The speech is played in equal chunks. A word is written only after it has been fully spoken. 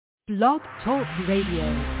Blog Talk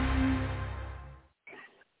Radio.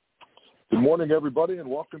 Good morning, everybody, and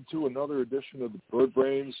welcome to another edition of the Bird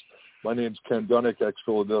Brains. My name's Ken Dunnick,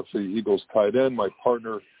 ex-Philadelphia Eagles tight end. My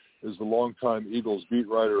partner is the longtime Eagles beat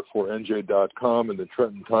writer for NJ.com and the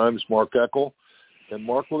Trenton Times, Mark Eckel. And,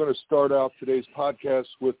 Mark, we're going to start out today's podcast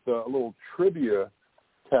with a little trivia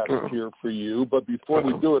task here for you. But before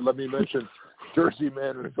we do it, let me mention Jersey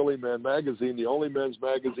Man and Philly Man magazine, the only men's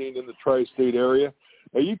magazine in the tri-state area.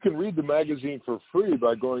 Now, you can read the magazine for free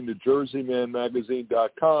by going to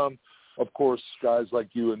jerseymanmagazine.com. Of course, guys like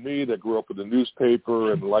you and me that grew up with the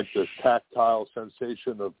newspaper and like the tactile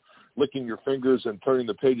sensation of licking your fingers and turning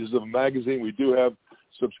the pages of a magazine, we do have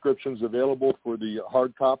subscriptions available for the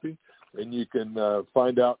hard copy, and you can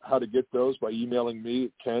find out how to get those by emailing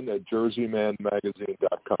me, Ken, at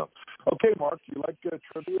jerseymanmagazine.com. Okay, Mark, you like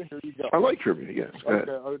trivia? Here you go. I like trivia, yes.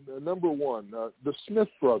 Okay, number one, the Smith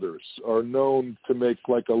brothers are known to make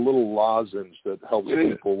like a little lozenge that helps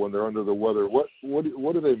people when they're under the weather. What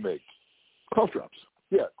do they make? Cough drops.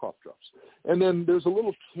 Yeah, cough drops. And then there's a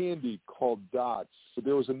little candy called Dots. So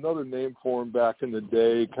there was another name for them back in the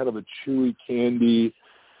day, kind of a chewy candy,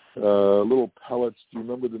 little pellets. Do you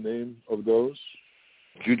remember the name of those?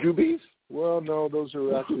 Jujubes? Well, no, those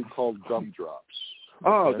are actually called gumdrops.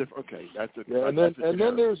 Oh, okay. That's it. Yeah, and then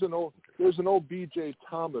there's an old B.J.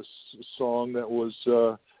 Thomas song that was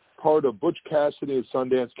part of Butch Cassidy and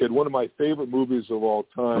Sundance Kid, one of my favorite movies of all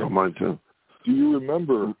time. Oh, mine too. Do you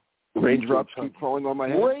remember? Raindrops keep falling on my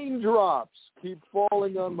head. Raindrops keep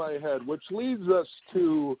falling on my head, which leads us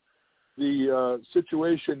to the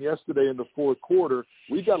situation yesterday in the fourth quarter.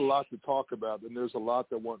 We got a lot to talk about, and there's a lot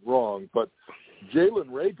that went wrong. But Jalen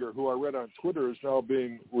Reagor, who I read on Twitter, is now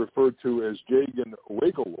being referred to as Jagan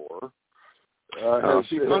Wagalore.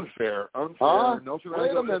 Unfair. Nelson,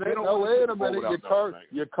 wait a minute. Wait a minute.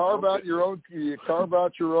 You carve out your own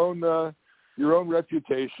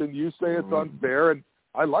reputation. You say it's unfair, and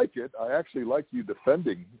I like it. I actually like you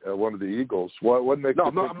defending one of the Eagles. What makes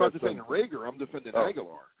I'm not defending Reagor. I'm defending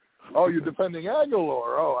Aguilar. Oh, you're defending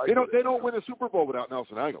Aguilar. Oh, they don't win a Super Bowl without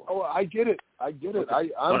Nelson Aguilar. Oh, I get it. Okay.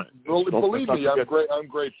 Believe me, I'm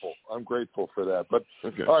grateful. I'm grateful for that. But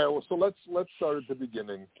okay. All right. Well, so let's start at the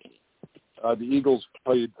beginning. The Eagles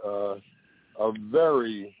played a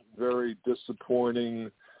very, very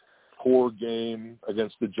disappointing, poor game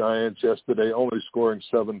against the Giants yesterday, only scoring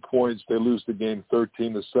 7 points. They lose the game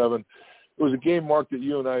 13-7. It was a game, Mark, that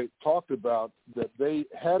you and I talked about, that they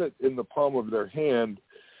had it in the palm of their hand,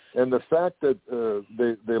 and the fact that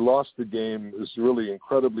they lost the game is really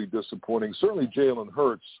incredibly disappointing. Certainly Jalen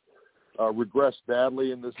Hurts regressed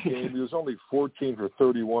badly in this game. He was only 14 for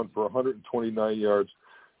 31 for 129 yards,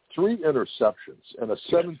 3 interceptions, and a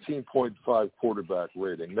 17.5 quarterback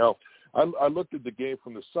rating. Now, I looked at the game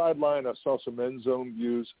from the sideline. I saw some end zone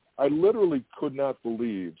views. I literally could not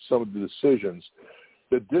believe some of the decisions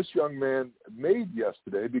that this young man made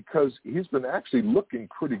yesterday, because he's been actually looking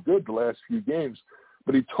pretty good the last few games,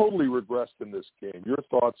 but he totally regressed in this game. Your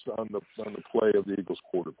thoughts on the play of the Eagles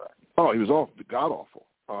quarterback? Oh, he was god-awful.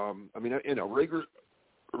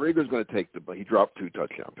 Rager's going to take he dropped 2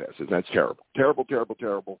 touchdown passes. That's terrible. Terrible, terrible,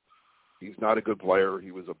 terrible. He's not a good player.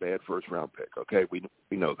 He was a bad first-round pick. Okay, we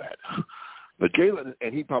know that. But Jalen,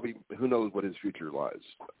 and he probably, who knows what his future lies.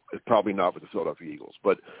 It's probably not with the Philadelphia Eagles.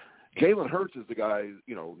 But Jalen Hurts is the guy,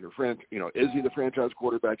 your friend, is he the franchise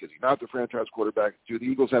quarterback? Is he not the franchise quarterback? Do the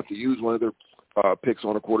Eagles have to use one of their picks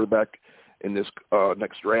on a quarterback in this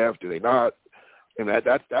next draft? Do they not? And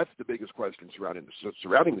that's the biggest question surrounding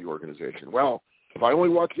the organization. Well, if I only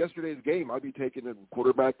watched yesterday's game, I'd be taking a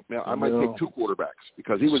quarterback. Now, I might take 2 quarterbacks,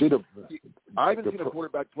 because I haven't seen a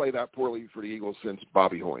quarterback play that poorly for the Eagles since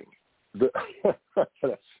Bobby Hoying.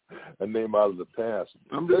 That's a name out of the past.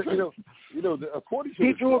 According to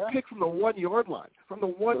he threw a pick from the 1 yard line. From the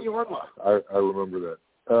 1 yard line. I remember that.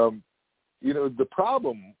 The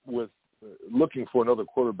problem with looking for another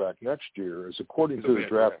quarterback next year is, according to the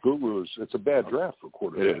draft gurus, it's a bad draft for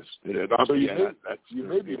quarterbacks. It is. So you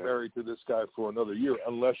may be married to this guy for another year,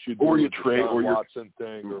 unless you do you trade or Watson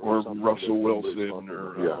thing or Russell Wilson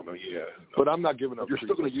But I'm not giving up. You're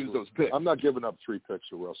still going to use those picks. I'm not giving up 3 picks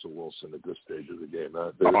for Russell Wilson at this stage of the game.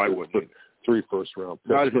 I wouldn't. 3 first-round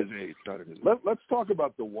picks. Not at his age. Let's talk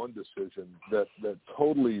about the one decision that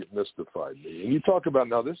totally mystified me. And you talk about,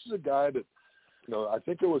 now this is a guy that, I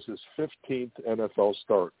think it was his 15th NFL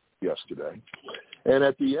start yesterday. And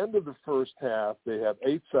at the end of the first half, they have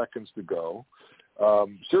 8 seconds to go.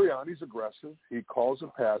 Sirianni's aggressive. He calls a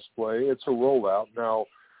pass play. It's a rollout. Now,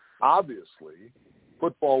 obviously,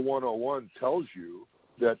 Football 101 tells you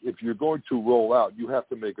that if you're going to roll out, you have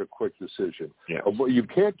to make a quick decision. Yeah. You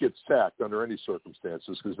can't get sacked under any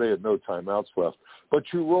circumstances because they had no timeouts left. But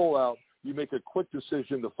you roll out, you make a quick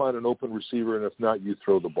decision to find an open receiver, and if not, you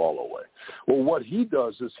throw the ball away. Well, what he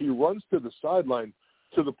does is he runs to the sideline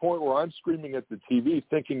to the point where I'm screaming at the TV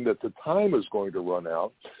thinking that the time is going to run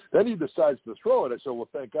out. Then he decides to throw it. I said, well,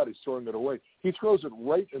 thank God he's throwing it away. He throws it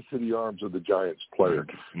right into the arms of the Giants player.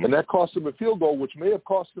 Mm-hmm. And that cost him a field goal, which may have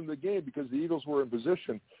cost him the game because the Eagles were in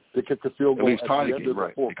position to kick the field goal at least tied the end of the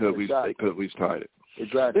right? fourth. They could at least tied it.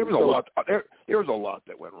 Exactly. There was a lot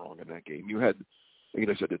that went wrong in that game. You had, like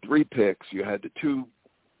I said, the 3 picks. You had the 2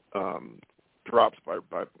 drops by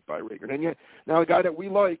Reagor. And yet, now a guy that we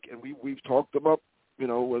like, and we've talked him up,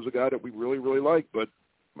 was a guy that we really, really like, but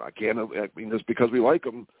just because we like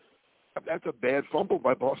him, that's a bad fumble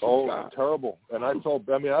by Boston Scott. Oh, terrible. And I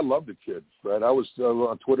love the kid, right? I was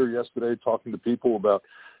on Twitter yesterday talking to people about,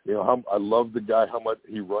 how I love the guy, how much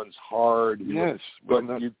he runs hard. Yes. But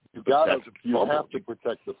you have to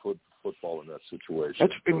protect the football in that situation.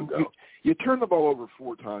 You turn the ball over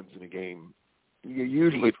 4 times in a game, you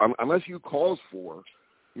usually, unless you cause 4,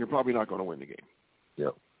 you're probably not going to win the game. Yeah.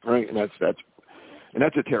 Right? And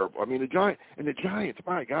that's a terrible. I mean, the Giants.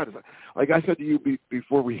 My God, like I said to you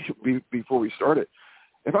before we started,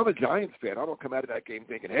 if I'm a Giants fan, I don't come out of that game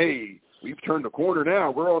thinking, "Hey, we've turned the corner now.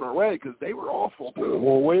 We're on our way," because they were awful.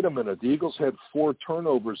 Well, wait a minute. The Eagles had 4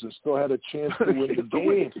 turnovers and still had a chance to win the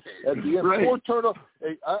game at the end. Right. 4 turnovers.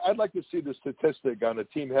 Hey, I'd like to see the statistic on a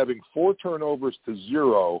team having 4 turnovers to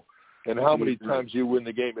 0. And how many times you win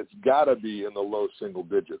the game? It's got to be in the low single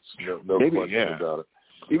digits. No question about it.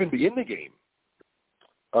 Even be in the game.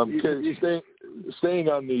 Staying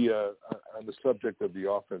on the subject of the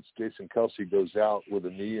offense, Jason Kelce goes out with a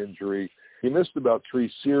knee injury. He missed about 3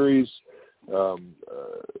 series. It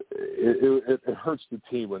hurts the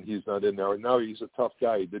team when he's not in there. Now he's a tough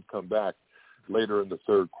guy. He did come back later in the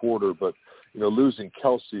third quarter, but losing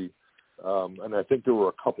Kelce. And I think there were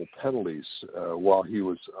a couple penalties while he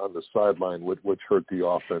was on the sideline, which hurt the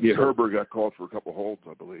offense. Yeah, Herbert got called for a couple holds,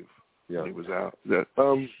 I believe. Yeah, he was out.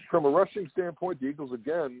 From a rushing standpoint, the Eagles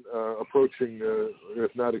again approaching,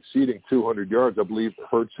 if not exceeding, 200 yards. I believe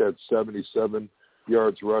Hurts had 77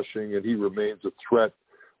 yards rushing, and he remains a threat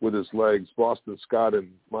with his legs. Boston Scott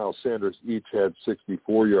and Miles Sanders each had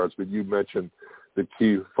 64 yards, but you mentioned the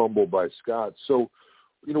key fumble by Scott. So,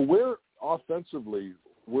 where offensively,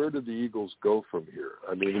 where do the Eagles go from here?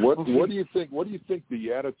 I mean, what do you think? What do you think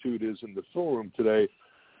the attitude is in the film room today?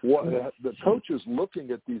 The coach is looking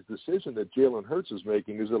at these decisions that Jalen Hurts is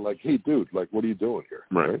making. Is it like, hey, dude, like, what are you doing here?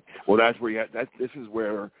 Right. Well, that's where this is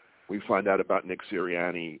where we find out about Nick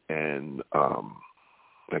Sirianni and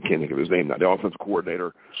I can't think of his name now. The offense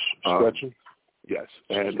coordinator. Stretchen. Yes.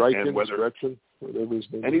 And whether Stretchen, whatever his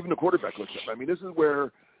name. And even the quarterback looks up. I mean, this is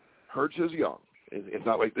where Hurts is young. It's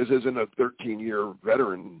not like this isn't a 13-year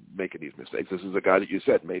veteran making these mistakes. This is a guy that you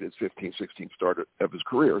said made his 15th, 16th start of his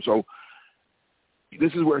career. So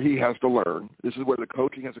this is where he has to learn. This is where the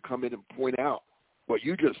coaching has to come in and point out what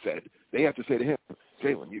you just said. They have to say to him,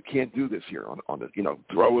 Jalen, you can't do this here on the,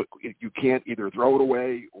 throw it. You can't either throw it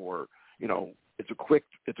away or, it's a quick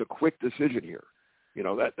decision here.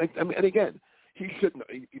 And again, he should know.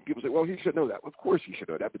 People say, well, he should know that. Of course he should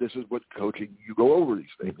know that, but this is what coaching, you go over these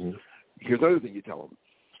things. Mm-hmm. Here's another thing you tell him.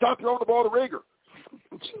 Stop throwing the ball to Reagor.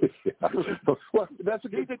 Well, that's a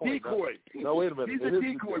good He's point. A decoy. No, wait a minute. He's a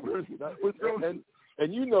decoy.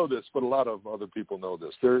 And you know this, but a lot of other people know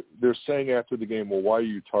this. They're saying after the game, well, why are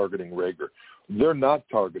you targeting Reagor? They're not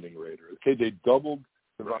targeting Reagor. Okay, they doubled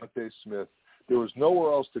Devontae Smith. There was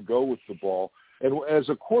nowhere else to go with the ball. And as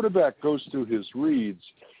a quarterback goes through his reads,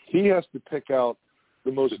 he has to pick out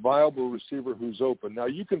the most viable receiver who's open. Now,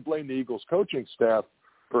 you can blame the Eagles coaching staff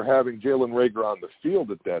for having Jalen Reagor on the field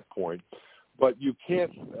at that point, but you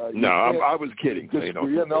can't. I was kidding. I know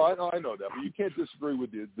that, but you can't disagree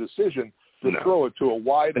with the decision to throw it to a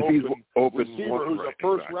wide open receiver who's a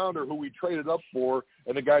first rounder who we traded up for,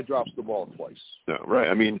 and the guy drops the ball twice. No, right.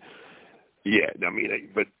 I mean,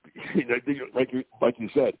 but like you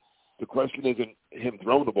said, the question isn't him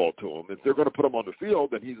throwing the ball to him. If they're going to put him on the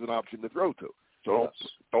field, then he's an option to throw to. So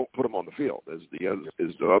don't put him on the field as the other.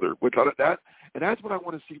 And that's what I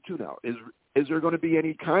want to see too now. Is there going to be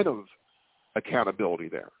any kind of accountability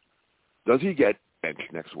there? Does he get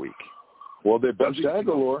benched next week? Well, they benched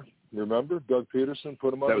Aguilar. Remember, Doug Peterson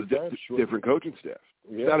put him on the bench. Different coaching staff.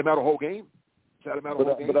 Yeah. Sat him out a whole game.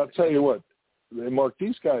 But I'll tell you what, Mark,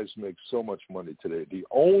 these guys make so much money today. The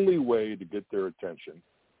only way to get their attention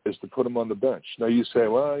is to put them on the bench. Now you say,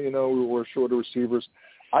 well, we're short of receivers.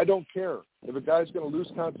 I don't care. If a guy's going to lose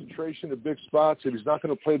concentration at big spots, if he's not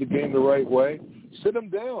going to play the game the right way, sit him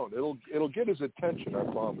down. It'll get his attention, I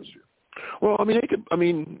promise you. Well, I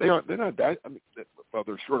mean, they're not that. I mean, well,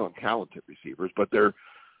 they're short on talented receivers, but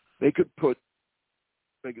they could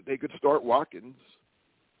start Watkins.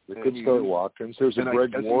 They could start Watkins. There's a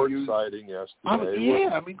Greg Ward sighting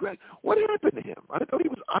yesterday. Greg, what happened to him?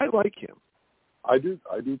 I like him. I do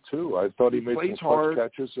too. I thought he made some clutch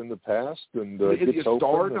catches in the past, and is he a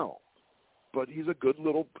star? No, but he's a good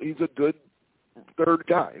third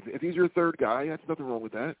guy. If he's your third guy, that's nothing wrong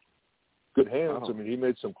with that. Good hands. I mean, he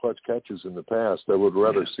made some clutch catches in the past. I would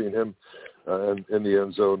rather seen him in the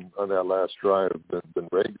end zone on that last drive than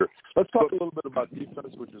Rager. Let's talk a little bit about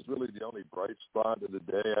defense, which is really the only bright spot of the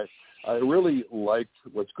day. I really liked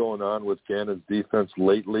what's going on with Gannon's defense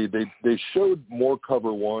lately. They showed more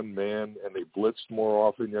cover one man, and they blitzed more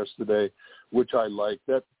often yesterday, which I like.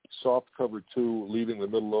 That soft cover two, leaving the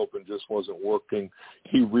middle open, just wasn't working.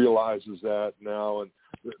 He realizes that now, and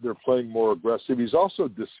they're playing more aggressive. He's also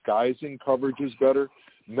disguising coverages better.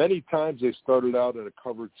 Many times they started out in a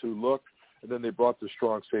cover two look, and then they brought the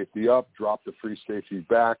strong safety up, dropped the free safety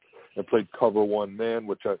back, and played cover one man,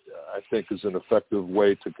 which I think is an effective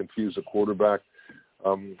way to confuse a quarterback.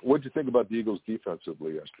 What did you think about the Eagles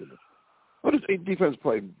defensively yesterday? Well, the defense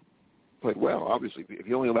played well. Obviously, if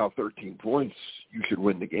you only allow 13 points, you should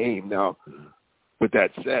win the game. Now, with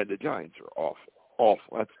that said, the Giants are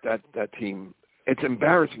awful. That team. It's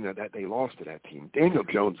embarrassing that they lost to that team. Daniel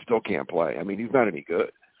Jones still can't play. I mean, he's not any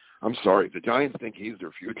good. I'm sorry. If the Giants think he's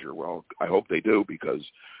their future, well, I hope they do, because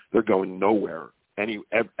they're going nowhere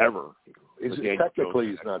ever. Technically,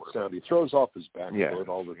 he's not sound. He throws off his back foot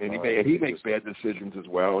all the time. And he makes bad decisions as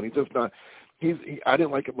well. And he's just not. I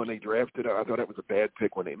didn't like him when they drafted him. I thought it was a bad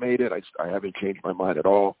pick when they made it. I haven't changed my mind at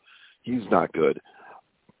all. He's not good.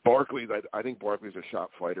 Barkley, I think Barkley's a shot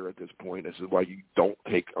fighter at this point. This is why you don't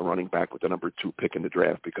take a running back with the number 2 pick in the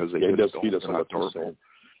draft, because he doesn't look durable.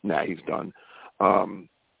 Nah, he's done.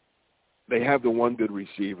 They have the one good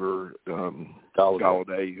receiver,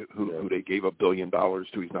 Galladay, who they gave $1 billion to.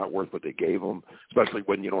 He's not worth what they gave him, especially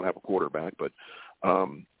when you don't have a quarterback. But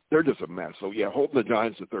they're just a mess. So, holding the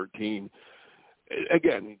Giants to 13.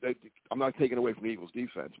 Again, I'm not taking away from the Eagles'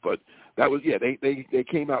 defense, but that was they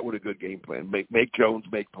came out with a good game plan. Make Jones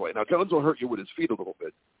make play. Now Jones will hurt you with his feet a little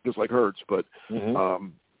bit, just like Hurts, but he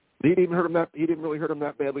didn't even hurt him he didn't really hurt him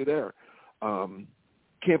that badly there.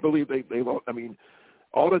 Can't believe they lost. I mean,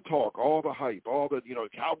 all the talk, all the hype, all the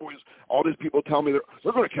Cowboys. All these people tell me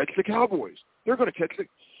they're going to catch the Cowboys. They're going to catch the.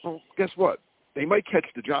 Well, guess what? They might catch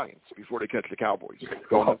the Giants before they catch the Cowboys.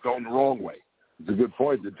 Going the wrong way. It's a good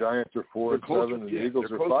point. The Giants are 4-7, and the Eagles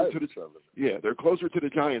are 5-7. Yeah, they're closer to the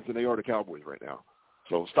Giants than they are the Cowboys right now.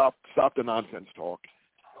 So stop the nonsense talk.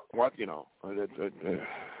 What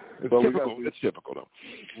it's typical though.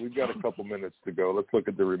 We've got a couple minutes to go. Let's look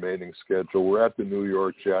at the remaining schedule. We're at the New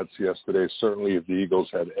York Jets yesterday. Certainly, if the Eagles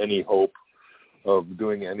had any hope of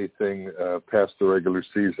doing anything past the regular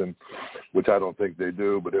season, which I don't think they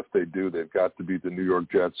do, but if they do, they've got to beat the New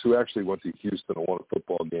York Jets, who actually went to Houston and won a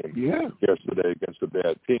football game yesterday against a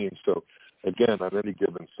bad team. So, again, on any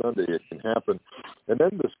given Sunday, it can happen. And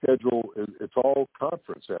then the schedule, it's all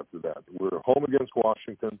conference after that. We're home against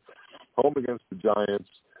Washington, home against the Giants.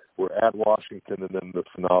 We're at Washington, and then the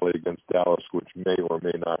finale against Dallas, which may or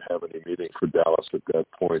may not have any meaning for Dallas at that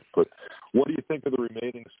point. But what do you think of the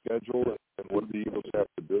remaining schedule, and what do the Eagles have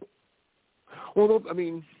to do? Well, I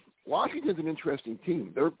mean, Washington's an interesting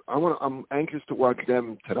team. I'm anxious to watch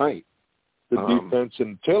them tonight. The defense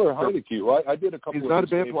and Taylor Heineke, right? I did a couple of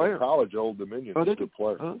games in college, Old Dominion. Oh, he's a good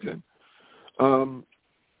player. Okay.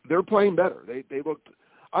 They're playing better. They looked.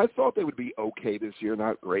 I thought they would be okay this year,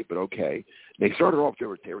 not great, but okay. They started off, they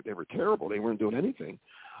were terrible. They weren't doing anything.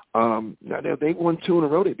 Now they won 2 in a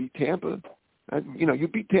row. They beat Tampa. You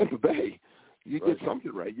beat Tampa Bay. You did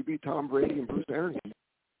something right. You beat Tom Brady and Bruce Arians.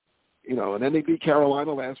 And then they beat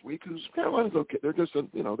Carolina last week. Because Carolina's okay. They're just,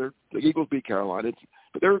 the Eagles beat Carolina.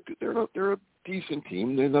 But they're a decent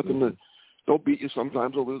team. They're nothing they'll beat you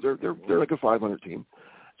sometimes. They'll lose. They're like a 500 team.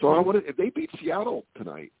 So if they beat Seattle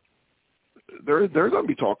tonight, they're going to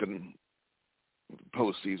be talking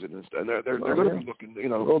postseason, and they're going to be looking.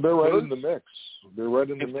 Well, they're right in the mix. They're right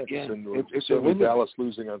in the mix, and certainly Dallas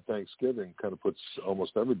losing on Thanksgiving kind of puts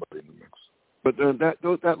almost everybody in the mix. But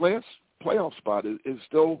that last playoff spot is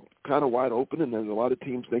still kind of wide open, and there's a lot of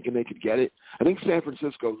teams thinking they could get it. I think San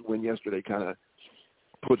Francisco's win yesterday kind of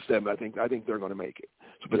puts them. I think they're going to make it.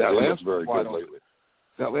 But that last very good lately.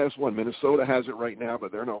 That last one, Minnesota has it right now,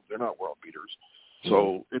 but they're not world beaters.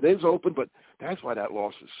 So it is open, but that's why that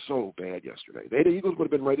loss is so bad yesterday. The Eagles would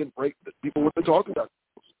have been right. People would have been talking about it.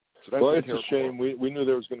 So that's well, it's a terrible shame. We knew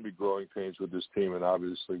there was going to be growing pains with this team, and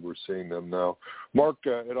obviously we're seeing them now. Mark,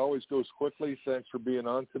 it always goes quickly. Thanks for being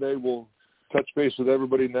on today. We'll touch base with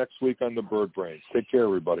everybody next week on the Bird Brains. Take care,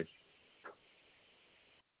 everybody.